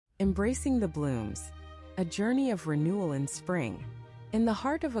Embracing the Blooms, a journey of renewal in spring. In the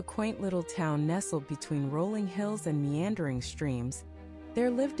heart of a quaint little town nestled between rolling hills and meandering streams,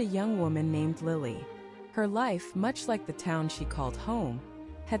 there lived a young woman named Lily. Her life, much like the town she called home,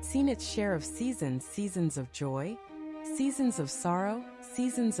 had seen its share of seasons of joy, seasons of sorrow,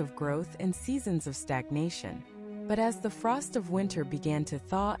 seasons of growth, and seasons of stagnation. But as the frost of winter began to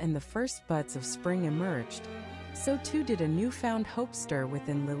thaw and the first buds of spring emerged, so too did a newfound hope stir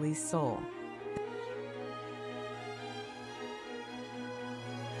within Lily's soul.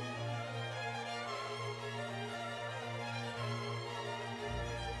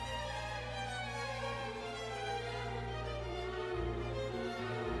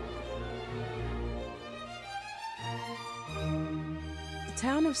 The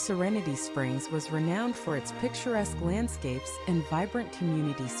town of Serenity Springs was renowned for its picturesque landscapes and vibrant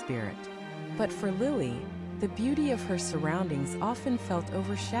community spirit. But for Lily, the beauty of her surroundings often felt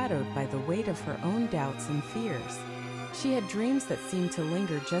overshadowed by the weight of her own doubts and fears. She had dreams that seemed to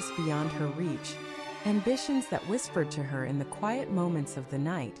linger just beyond her reach, ambitions that whispered to her in the quiet moments of the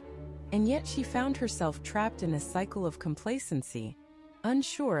night, and yet she found herself trapped in a cycle of complacency,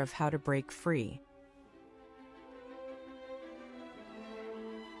 unsure of how to break free.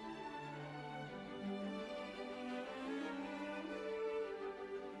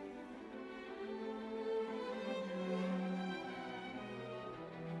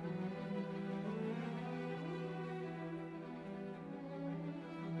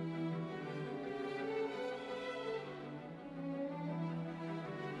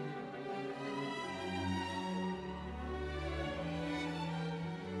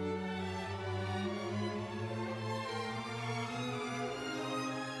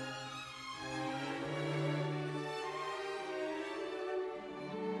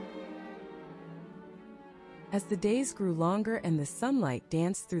 As the days grew longer and the sunlight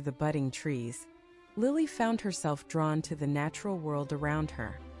danced through the budding trees, Lily found herself drawn to the natural world around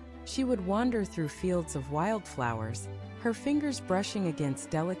her. She would wander through fields of wildflowers, her fingers brushing against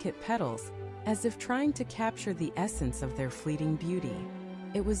delicate petals, as if trying to capture the essence of their fleeting beauty.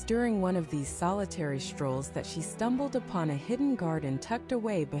 It was during one of these solitary strolls that she stumbled upon a hidden garden tucked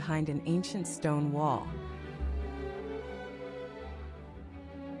away behind an ancient stone wall.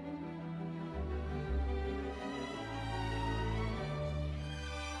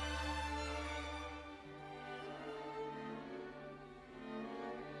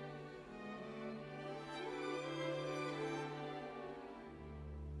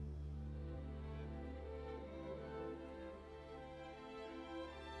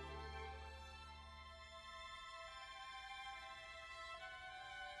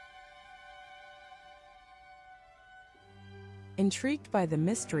 Intrigued by the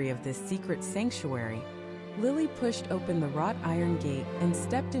mystery of this secret sanctuary, Lily pushed open the wrought iron gate and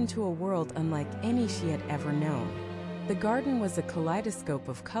stepped into a world unlike any she had ever known. The garden was a kaleidoscope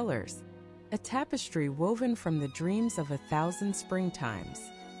of colors, a tapestry woven from the dreams of 1,000 springtimes.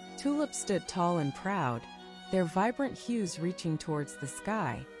 Tulips stood tall and proud, their vibrant hues reaching towards the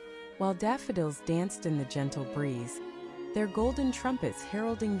sky, while daffodils danced in the gentle breeze, their golden trumpets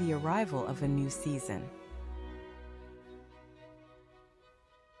heralding the arrival of a new season.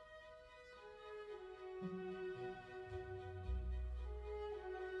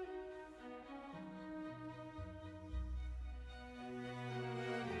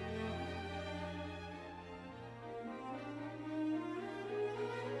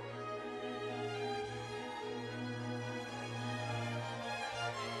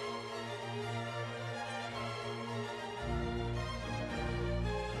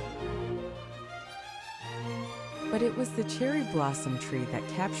 But it was the cherry blossom tree that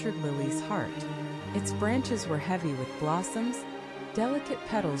captured Lily's heart. Its branches were heavy with blossoms, delicate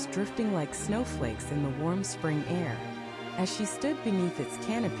petals drifting like snowflakes in the warm spring air. As she stood beneath its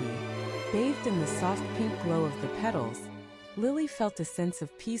canopy, bathed in the soft pink glow of the petals, Lily felt a sense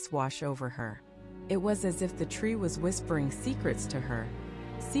of peace wash over her. It was as if the tree was whispering secrets to her,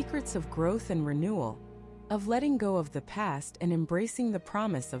 secrets of growth and renewal, of letting go of the past and embracing the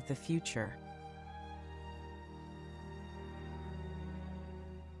promise of the future.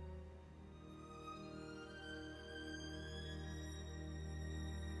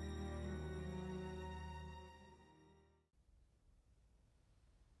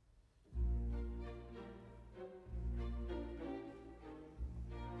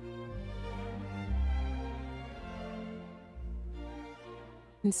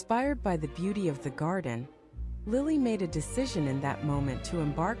 Inspired by the beauty of the garden, Lily made a decision in that moment to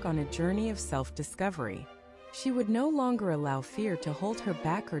embark on a journey of self-discovery. She would no longer allow fear to hold her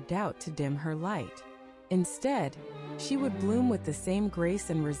back or doubt to dim her light. Instead, She would bloom with the same grace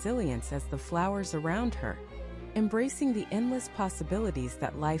and resilience as the flowers around her, embracing the endless possibilities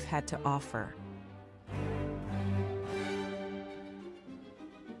that life had to offer.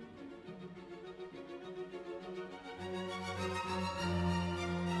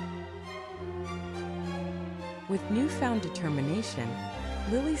 With newfound determination,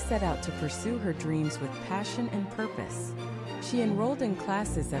 Lily set out to pursue her dreams with passion and purpose. She enrolled in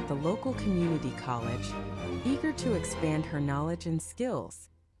classes at the local community college, eager to expand her knowledge and skills.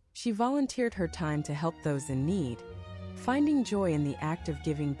 She volunteered her time to help those in need, finding joy in the act of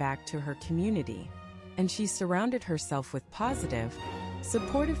giving back to her community. And she surrounded herself with positive,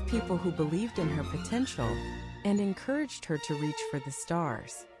 supportive people who believed in her potential and encouraged her to reach for the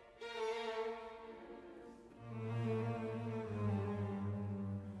stars.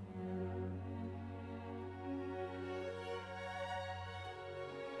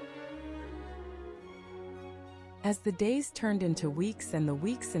 As the days turned into weeks and the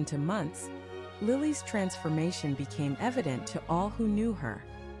weeks into months, Lily's transformation became evident to all who knew her.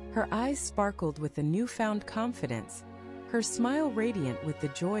 Her eyes sparkled with a newfound confidence, her smile radiant with the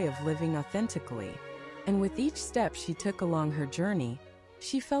joy of living authentically. And with each step she took along her journey,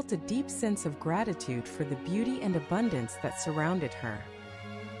 she felt a deep sense of gratitude for the beauty and abundance that surrounded her.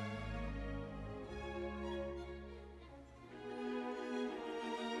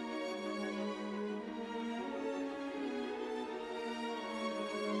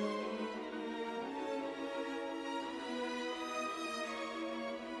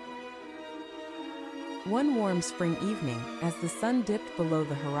 One warm spring evening, as the sun dipped below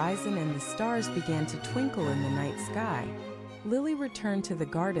the horizon and the stars began to twinkle in the night sky, Lily returned to the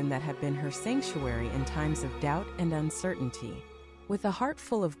garden that had been her sanctuary in times of doubt and uncertainty. With a heart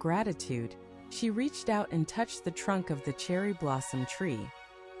full of gratitude, she reached out and touched the trunk of the cherry blossom tree,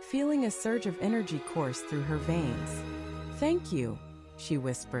 feeling a surge of energy course through her veins. "Thank you," she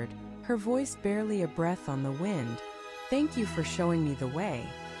whispered, her voice barely a breath on the wind. "Thank you for showing me the way,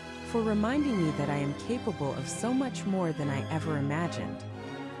 for reminding me that I am capable of so much more than I ever imagined."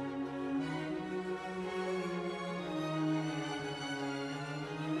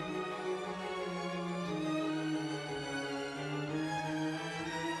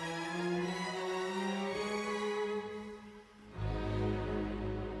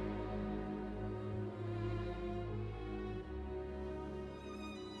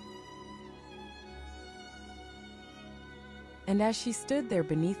 And as she stood there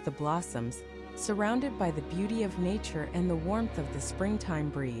beneath the blossoms, surrounded by the beauty of nature and the warmth of the springtime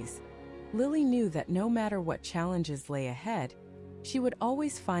breeze, Lily knew that no matter what challenges lay ahead, she would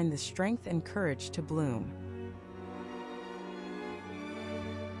always find the strength and courage to bloom.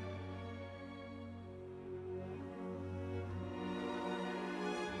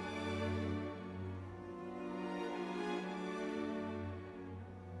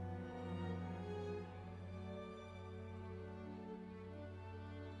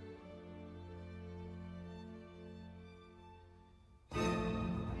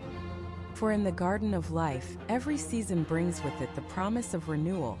 For in the garden of life, every season brings with it the promise of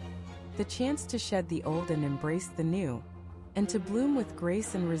renewal, the chance to shed the old and embrace the new, and to bloom with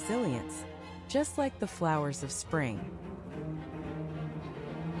grace and resilience, just like the flowers of spring.